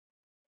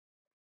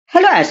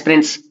Hello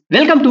aspirants,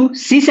 welcome to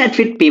CSAT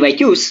FIT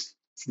PYQs.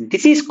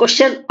 This is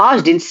question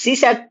asked in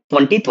CSAT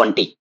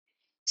 2020.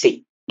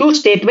 See, two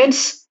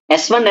statements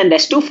S1 and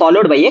S2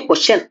 followed by a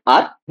question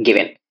are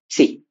given.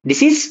 See,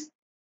 this is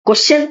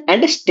question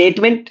and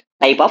statement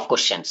type of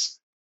questions.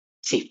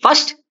 See,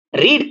 first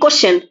read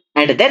question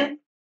and then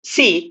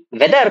see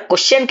whether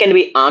question can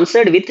be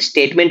answered with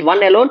statement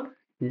 1 alone,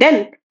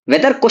 then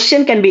whether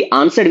question can be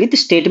answered with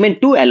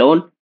statement 2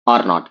 alone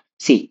or not.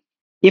 See,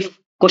 if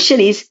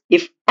question is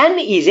if n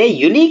is a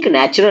unique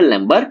natural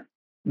number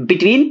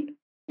between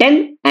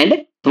 10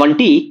 and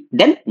 20,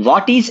 then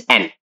what is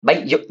n? By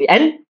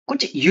n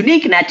कुछ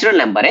unique natural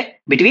number है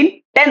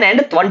between 10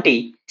 and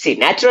 20. See,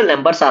 natural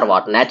numbers are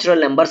what? Natural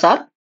numbers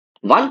are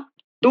 1,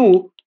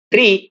 2,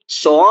 3,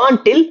 so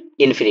on till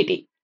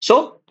infinity.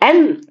 So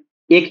n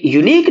एक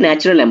unique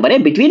natural number है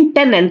between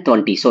 10 and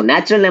 20. So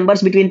natural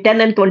numbers between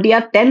 10 and 20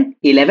 are 10,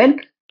 11,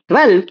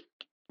 12,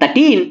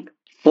 13,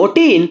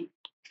 14,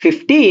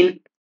 15,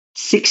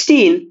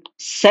 16,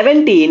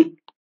 17,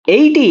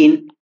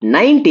 18,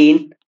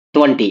 19,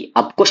 20.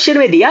 अब question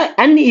में दिया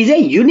n is a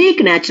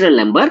unique natural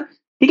number.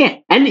 ठीक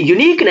है, n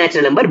unique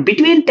natural number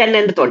between 10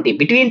 and 20.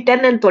 Between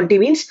 10 and 20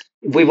 means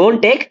we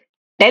won't take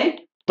 10,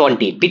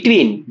 20.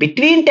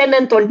 Between 10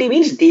 and 20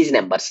 means these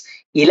numbers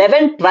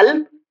 11,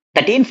 12,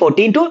 13,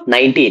 14 to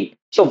 19.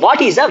 So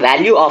what is the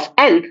value of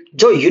n?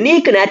 जो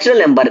unique natural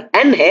number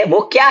n है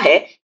वो क्या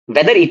है?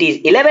 Whether it is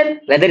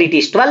 11, whether it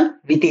is 12,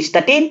 it is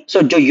 13.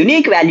 So जो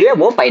unique value है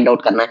वो find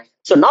out करना है.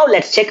 So now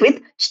let's check with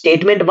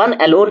statement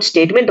 1 alone.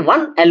 Statement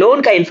 1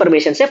 alone का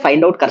information से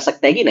find out कर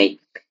सकते हैं कि नहीं.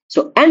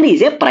 So n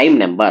is a prime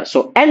number.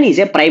 So n is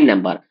a prime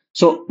number.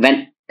 So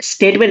when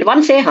statement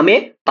 1 से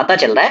हमें पता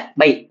चल रहा है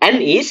भाई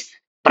n is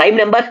prime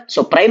number.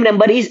 So prime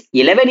number is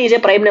 11 is a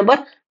prime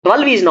number.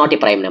 12 is not a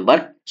prime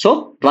number.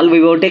 So 12 we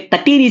will take.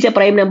 13 is a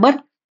prime number.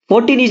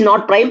 14 is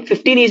not prime.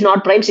 15 is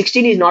not prime.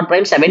 16 is not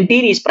prime.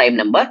 17 is prime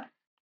number.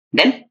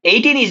 Then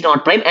 18 is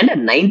not prime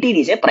and 19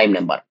 is a prime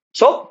number.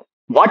 So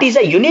what is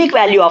the unique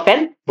value of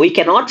n? We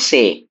cannot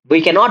say.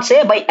 We cannot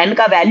say by n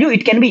ka value.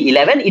 It can be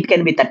 11, it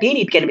can be 13,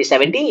 it can be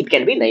 17, it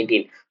can be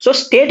 19. So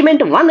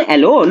statement 1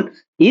 alone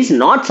is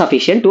not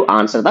sufficient to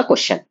answer the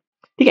question.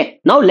 Okay.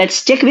 Now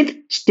let's check with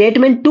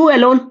statement 2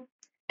 alone.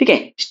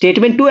 Okay.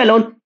 Statement 2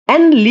 alone.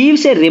 N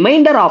leaves a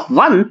remainder of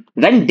 1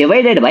 when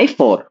divided by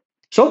 4.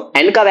 So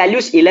n ka value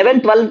is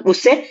 11, 12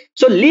 usse.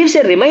 So leaves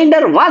a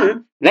remainder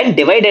 1 when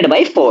divided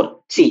by 4.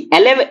 See,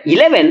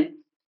 11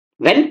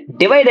 when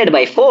divided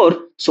by 4.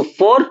 So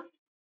 4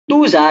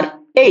 2s are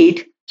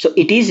 8. So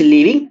it is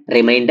leaving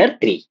remainder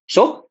 3.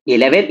 So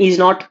 11 is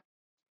not.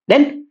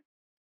 Then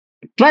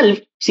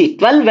 12. See,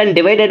 12 when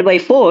divided by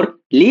 4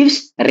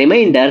 leaves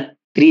remainder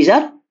 3s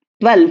are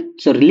 12.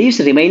 So leaves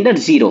remainder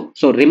 0.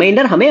 So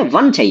remainder हमें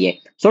 1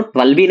 चाहिए. So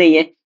 12 भी नहीं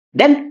है.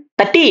 Then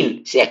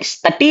 13.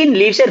 13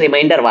 leaves a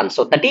remainder 1.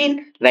 So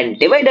 13 when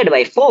divided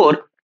by 4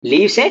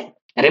 leaves a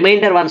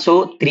remainder 1.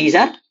 So 3s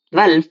are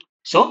 12.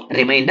 So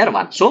remainder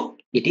 1. So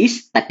it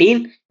is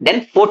 13.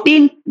 Then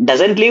 14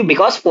 doesn't leave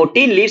because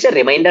 14 leaves a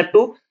remainder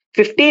 2.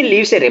 15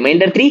 leaves a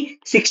remainder 3.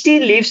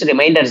 16 leaves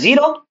remainder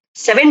 0.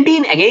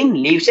 17 again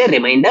leaves a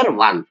remainder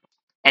 1.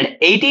 And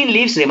 18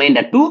 leaves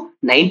remainder 2.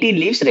 19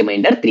 leaves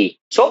remainder 3.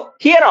 So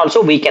here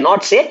also we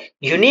cannot say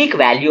unique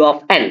value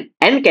of n.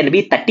 N can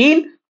be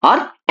 13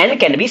 or n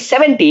can be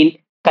 17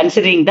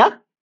 considering the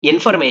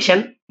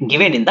information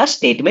given in the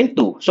statement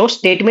 2. So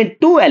statement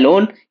 2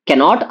 alone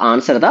cannot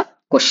answer the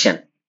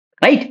question.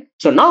 Right?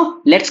 So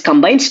now let's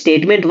combine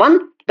statement 1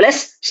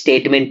 plus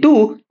statement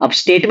 2. Of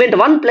statement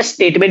 1 plus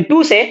statement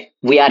 2 say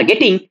we are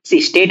getting,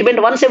 see,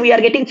 statement 1 say we are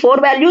getting 4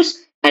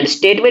 values and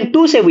statement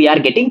 2 say we are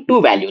getting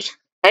 2 values.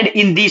 And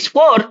in these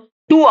 4,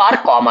 2 are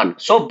common.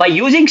 So by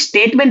using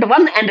statement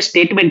 1 and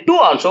statement 2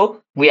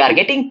 also, we are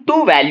getting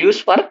 2 values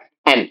for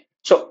n.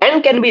 So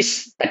n can be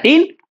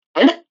 13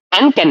 and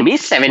n can be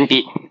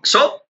 70.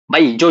 So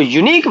by जो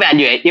unique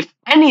value है, if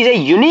n is a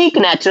unique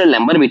natural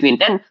number between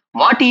 10,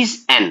 what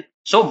is n?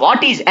 So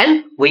what is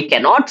n? We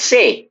cannot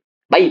say.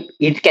 By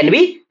it can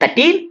be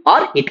 13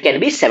 or it can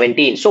be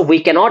 17. So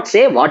we cannot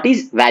say what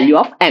is value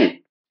of n.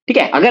 ठीक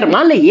है, अगर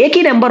मान ले एक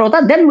ही number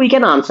होता, then we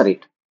can answer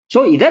it.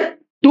 So either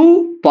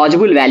two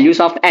possible values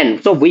of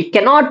n. So we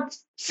cannot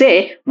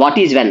say what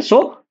is n.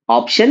 So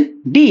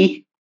option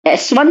D,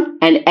 S1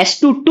 and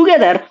S2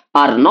 together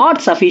are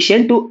not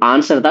sufficient to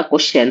answer the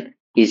question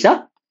is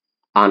the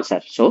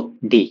answer. So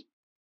D.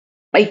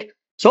 Right.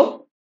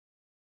 So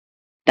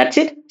that's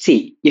it.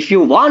 See, if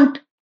you want,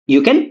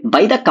 you can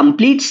buy the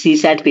complete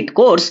CSAT FIT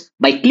course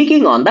by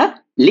clicking on the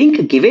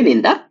link given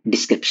in the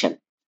description.